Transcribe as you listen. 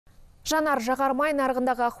Жанар-жағармай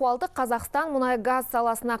нарығындағы ахуалды Қазақстан мұнай-газ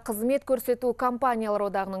саласына қызмет көрсету компаниялар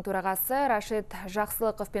одағының төрағасы Рашид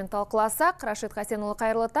Жақсылықовпен талқыласақ. Рашид Хасенұлы,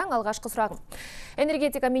 қайырлы таң. Алғашқы сұрағым.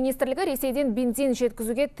 Энергетика министрлігі Ресейден бензин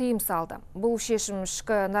жеткізуге тыйым салды. Бұл шешім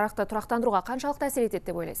ішкі нарықты тұрақтандыруға қаншалықты әсер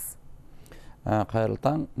етеді деп ойлайсыз? Қайырлы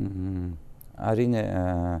таң. Әрине,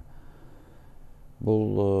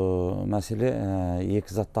 бұл мәселе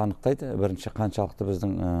екі затты анықтайды. Бірінші, қаншалықты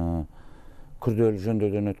біздің күрделі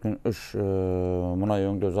жөндеуден өткен үш мұнай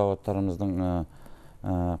өңдеу заводтарымыздың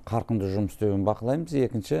қарқынды жұмыс істеуін бақылаймыз.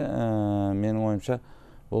 Екінші, менің ойымша,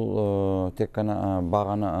 бұл тек қана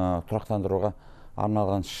бағаны тұрақтандыруға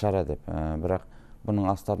арналған шара деп. Бірақ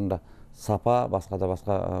бұның астарында сапа, басқа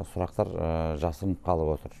сұрақтар жасырынып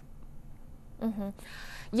қалып отыр.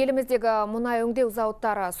 Еліміздегі мұнай өңдеу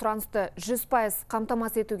зауыттары сұранысты 100%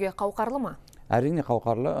 қамтамасыз етуге қауқарлы ма? Әрине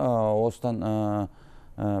қауқарлы. Осыдан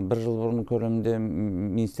бір жыл бұрын көлемінде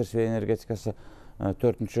министрлігі энергетикасы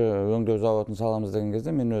 4-ші өңдеу зауытын саламыз деген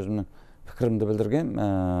кезде мен өзімнің пікірімді білдіргем.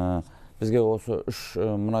 Бізге осы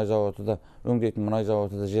 3 мұнай зауыты да, өңдейтін мұнай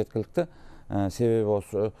зауыты да жеткілікті. Себебі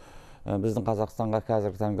осы біздің Қазақстанға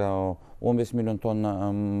қазіргі таңда 15 миллион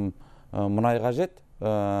тонна мұнай қажет,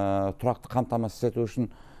 тұрақты қамтамасыз ету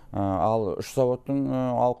үшін. Ал 3 зауыттың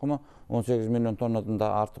ауқымы 18 миллион тоннадан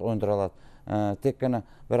да артық өндіре алады. Тек қана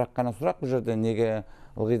бірақ қана сұрақ, бұл жерде неге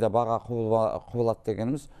ылғида баға құбылады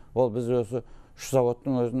дегеніміз, ол біз осы 3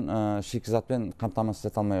 зауыттың өзін шикізатпен қамтамасыз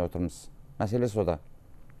ете алмай отырмыз. Мәселе сода.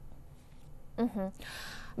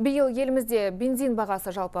 Биыл елімізде бензин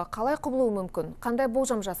бағасы жалпы қалай құбылуы мүмкін? Қандай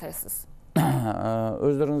болжам жасайсыз?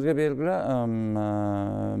 Өздеріңізге белгілі,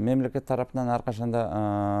 мемлекет тарапынан әрқашанда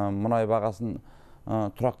мұнай бағасын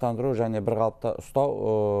тұрақтандыру және бір қалыпта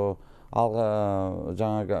ұстау алғы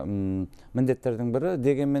жаңағы міндеттердің бірі.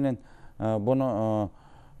 Дегенменен бұны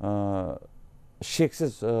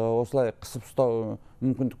шексіз осылай қысып ұстау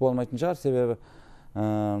мүмкіндік болмайтын шығар. Себебі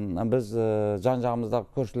біз жан-жағымыздағы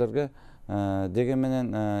көршілерге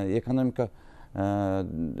дегенменен экономика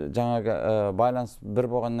жаңағы байланыс бір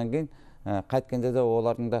болғаннан кейін қайткенде де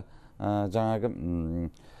олардың да жаңағы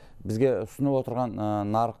бізге ұсынып отырған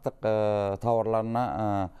нарықтық тауарларына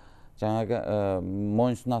жаңағы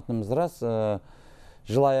мойынсұнатынымыз рас.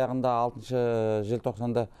 Жыл аяғында 6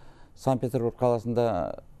 желтоқсанда Санкт-Петербург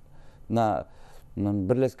қаласында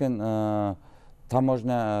бірлескен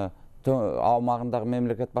таможня аумағындағы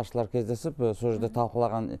мемлекет басшылар кездесіп, сол жерде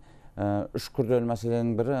талқылаған 3 күрделі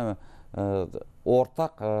мәселенің бірі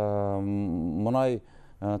ортақ мұнай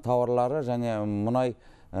тауарлары және мұнай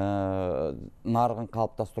нарығын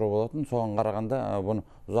қалыптастыру болатын. Соған қарағанда бұны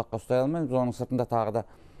ұзаққа ұстай алмаймыз. Оның сыртында тағы да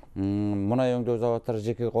мұнай өңдеу заводтары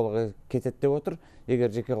жеке қолға кетеді деп отыр.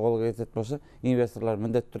 Егер жеке қолға кетеді болса, инвесторлар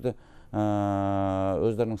міндетті түрде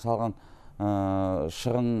өздерінің салған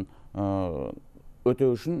шығын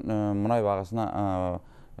өтеу үшін мұнай бағасына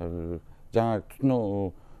жаңа тұтыну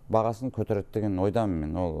бағасын көтереді деген ойдамын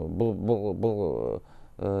мен. Бұл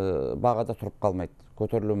бағада тұрып қалмайды,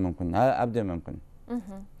 көтерілуі мүмкін, әбден мүмкін.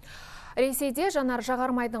 Ресейде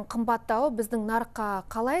жанар-жағармайдың қымбаттауы біздің нарыққа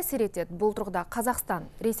қалай әсер етеді? Бұл тұрғыда Қазақстан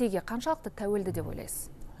Ресейге қаншалықты тәуелді деп ойлайсыз?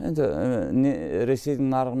 Енді Ресейдің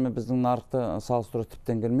нарығы мен біздің нарықты салыстыру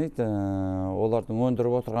тіптен келмейді. Олардың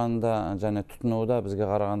өндіріп отырғанында және тұтынуы да бізге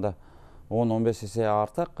қарағанда 10-15 есе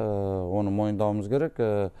артық, оны мойындауымыз керек.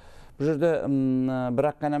 Бұл жерде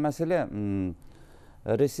бірақ қана мәселе,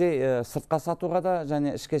 Ресей сыртқа сатуға да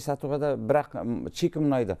және ішке сатуға да бірақ шикі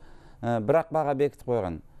мұнайды бірақ баға бекітіп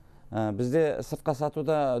қойған. Бізде сыртқа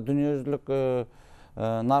сатуда дүниежүзілік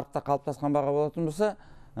нарықта қалыптасқан баға болатын болса,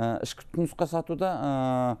 ішкі тұтынысқа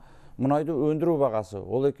сатуда мұнайды өндіру бағасы.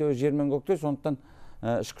 Ол екеуі жер мен көктей, сондықтан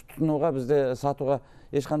ішкі тұтынуға бізде сатуға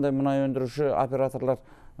ешқандай мұнай өндіруші операторлар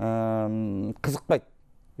қызықпайды.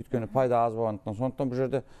 Өйткені пайда аз болғандықтан. Сондықтан бұл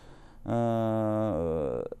жерде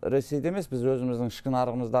Ресейде емес, біз өзіміздің ішкі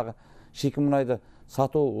нарығымыздағы шикі мұнайды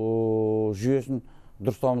сату жүйесін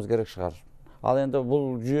дұрыстауымыз керек шығар. Ал енді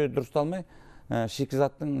бұл жүйе дұрысталмай,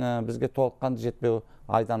 шикізаттың бізге толыққанды жетпеуі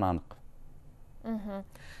айдан анық.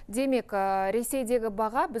 Демек, Ресейдегі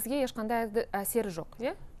баға бізге ешқандай әсері жоқ,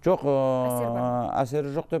 е? Жоқ, әсері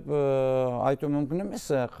жоқ деп айту мүмкін емес.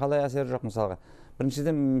 Қалай әсері жоқ мысалға?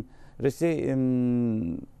 Біріншіден,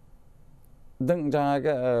 Ресейдің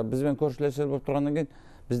жаңағы бізбен көршілес болып тұрғаннан кейін,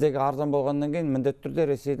 біздегі арзан болғаннан кейін, міндетті түрде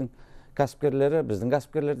Ресейдің кәсіпкерлері, біздің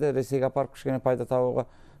кәсіпкерлерді Ресейге апарып кішкене пайда табуға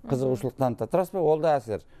қызығушылық танытады. Рас па? Ол да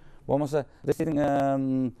әсер. Болмаса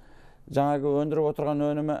Ресейдің жаңағы өндіріп отырған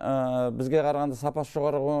өнімі бізге қарағанда сапасы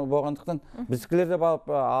жоғары болғандықтан біздікілер де барып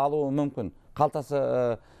алуы мүмкін. Қалтасы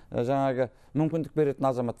жаңағы мүмкіндік беретін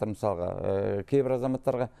азаматтар мысалға. Кейбір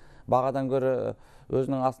азаматтарға бағадан көрі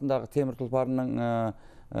өзінің астындағы темір тұлпарының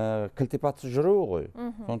кілтипатсыз жүруі ғой.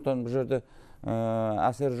 Сондықтан бұл жерде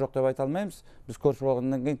әсері жоқ деп айта алмаймыз. Біз көрші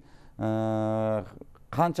болғаннан кейін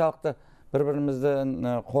қаншалықты бір-бірімізді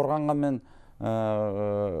қорғанғанмен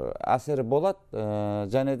әсері болады,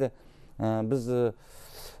 және де біз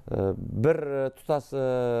бір тұтас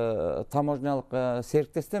таможнялық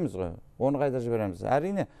серіктестеміз ғой. Оны қайда жібереміз?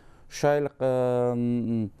 Әрине, 3 айлық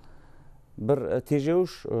бір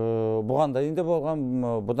тежеуіш бұған дейін де болған,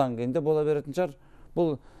 бұдан кейін де бола беретін шығар.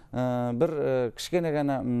 Бұл бір кішкене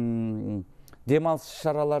ғана демалыс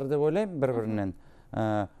шаралары деп ойлаймын бір-бірінен.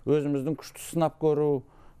 Өзіміздің күшті сынап көру,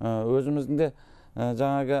 өзіміздің де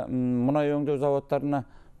жаңағы мұнай өңдеу заводтарына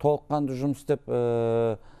толыққанды жұмыс істеп,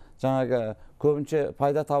 жаңағы көбінше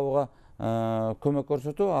пайда табуға көмек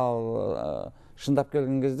көрсету, ал шындап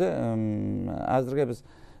келген кезде әзірге біз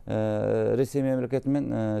Ресей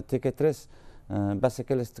мемлекетімен текетірес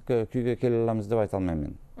бәсекелестік күйге келе аламыз деп айта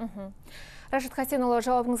алмаймын. Рашид Хасенұлы,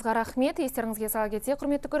 жауабыңызға рахмет. Естеріңізге сала кетсек,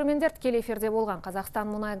 құрметті көрермендер, тікелей эфирде болған Қазақстан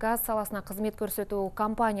мұнай-газ саласына қызмет көрсету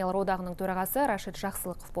компаниялар одағының төрағасы Рашид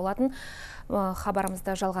Жақсылықов болатын.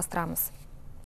 Хабарымызды жалғастырамыз.